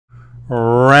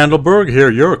Randall Burg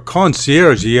here, your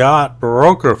concierge yacht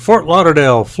broker, Fort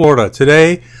Lauderdale, Florida.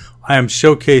 Today, I am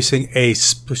showcasing a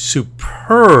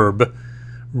superb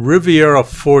Riviera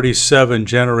 47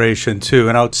 Generation 2,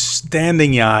 an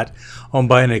outstanding yacht owned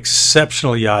by an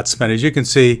exceptional yachtsman. As you can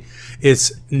see,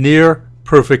 it's near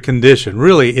perfect condition.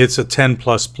 Really, it's a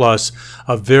 10++,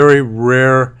 a very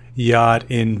rare yacht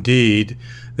indeed.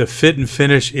 The fit and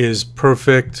finish is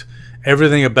perfect.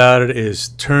 Everything about it is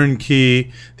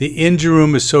turnkey. The engine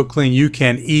room is so clean you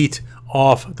can eat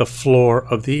off the floor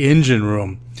of the engine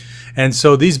room. And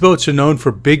so these boats are known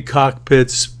for big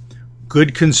cockpits,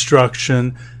 good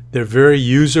construction. They're very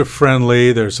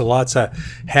user-friendly. There's lots of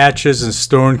hatches and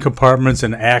stern compartments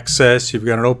and access. You've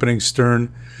got an opening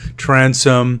stern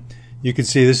transom. You can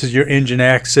see this is your engine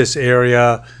access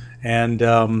area, and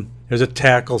there's a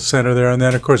tackle center there. And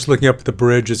then, of course, looking up at the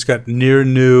bridge, it's got near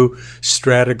new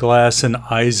strata glass and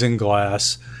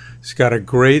isinglass. It's got a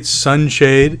great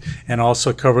sunshade, and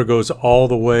also cover goes all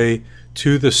the way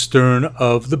to the stern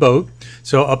of the boat.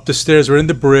 So up the stairs, we're in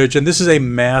the bridge, and this is a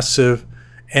massive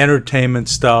entertainment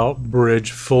style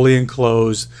bridge, fully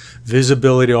enclosed,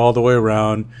 visibility all the way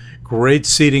around, great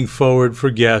seating forward for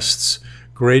guests,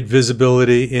 great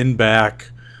visibility in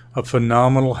back, a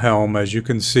phenomenal helm, as you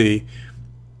can see.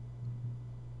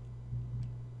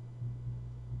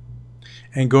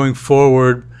 And going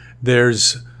forward,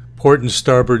 there's port and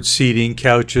starboard seating,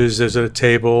 couches. There's a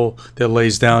table that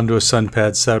lays down to a sun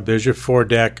pad setup. There's your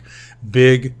foredeck,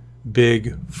 big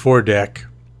foredeck.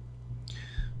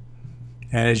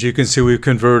 And as you can see, we've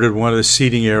converted one of the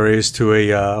seating areas to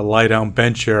a lie-down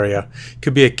bench area. It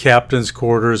could be a captain's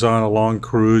quarters on a long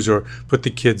cruise, or put the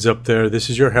kids up there. This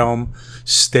is your helm.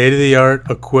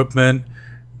 State-of-the-art equipment,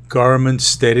 Garmin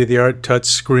state-of-the-art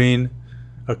touchscreen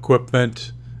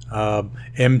equipment,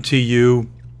 MTU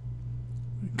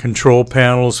control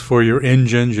panels for your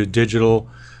engines, your digital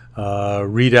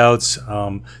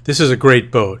readouts. This is a great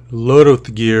boat, loaded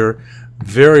with gear,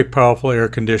 very powerful air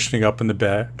conditioning up in the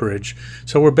back bridge.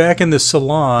 So we're back in the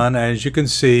salon. As you can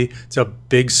see, it's a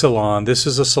big salon. This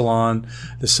is a salon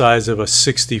the size of a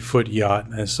 60-foot yacht,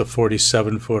 and it's a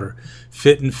 47-footer.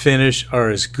 Fit and finish are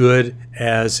as good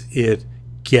as it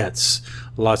gets.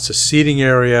 Lots of seating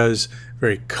areas,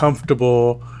 very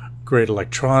comfortable, great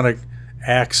electronic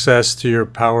access to your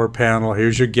power panel.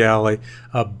 Here's your galley,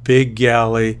 a big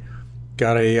galley.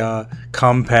 Got a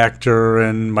compactor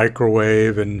and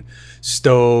microwave and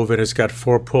stove, and it's got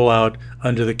 4 pull-out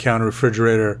under-the-counter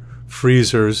refrigerator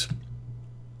freezers.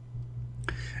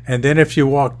 And then if you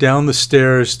walk down the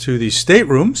stairs to the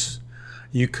staterooms,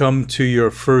 you come to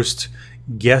your first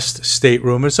guest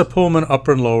stateroom. It's a Pullman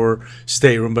upper and lower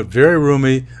stateroom, but very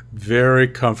roomy, very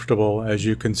comfortable, as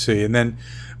you can see. And then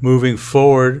moving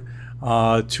forward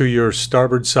to your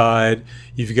starboard side,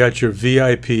 you've got your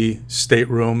VIP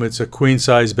stateroom. It's a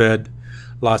queen-size bed,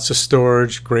 lots of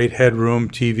storage, great headroom,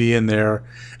 TV in there,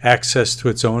 access to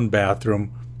its own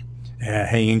bathroom,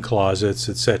 hanging closets,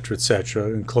 etc.,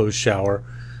 enclosed shower.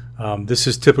 This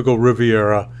is typical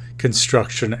Riviera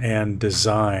construction and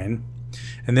design.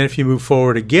 And then if you move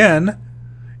forward again,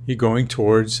 you're going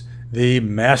towards the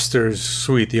master's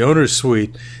suite, the owner's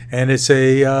suite, and it's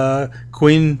a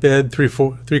queen bed,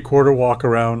 three-quarter walk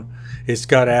around. It's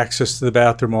got access to the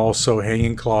bathroom, also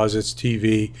hanging closets,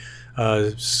 TV,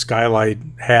 skylight,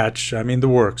 hatch, I mean the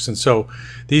works. And so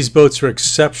these boats are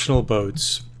exceptional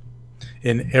boats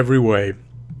in every way.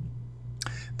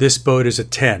 This boat is a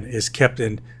 10, is kept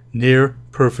in near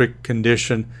perfect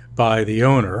condition by the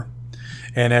owner.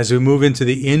 And as we move into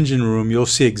the engine room, you'll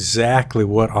see exactly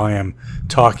what I am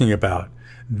talking about.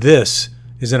 This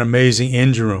is an amazing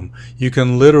engine room. You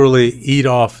can literally eat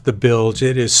off the bilge.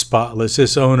 It is spotless.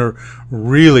 This owner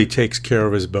really takes care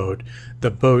of his boat.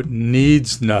 The boat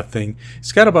needs nothing.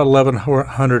 It's got about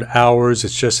 1,100 hours.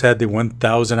 It's just had the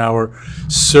 1,000-hour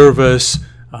service.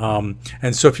 And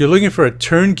so if you're looking for a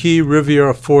turnkey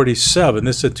Riviera 47,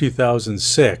 this is a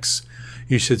 2006,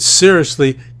 you should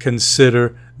seriously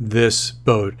consider this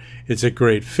boat. It's a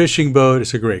great fishing boat.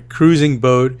 It's a great cruising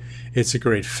boat. It's a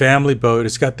great family boat.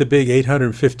 It's got the big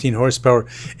 815 horsepower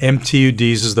MTU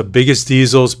diesels, the biggest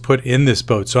diesels put in this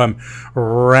boat. So I'm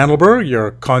Randall Burg,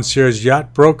 your concierge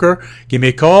yacht broker. Give me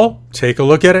a call, take a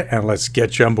look at it, and let's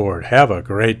get you on board. Have a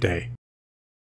great day.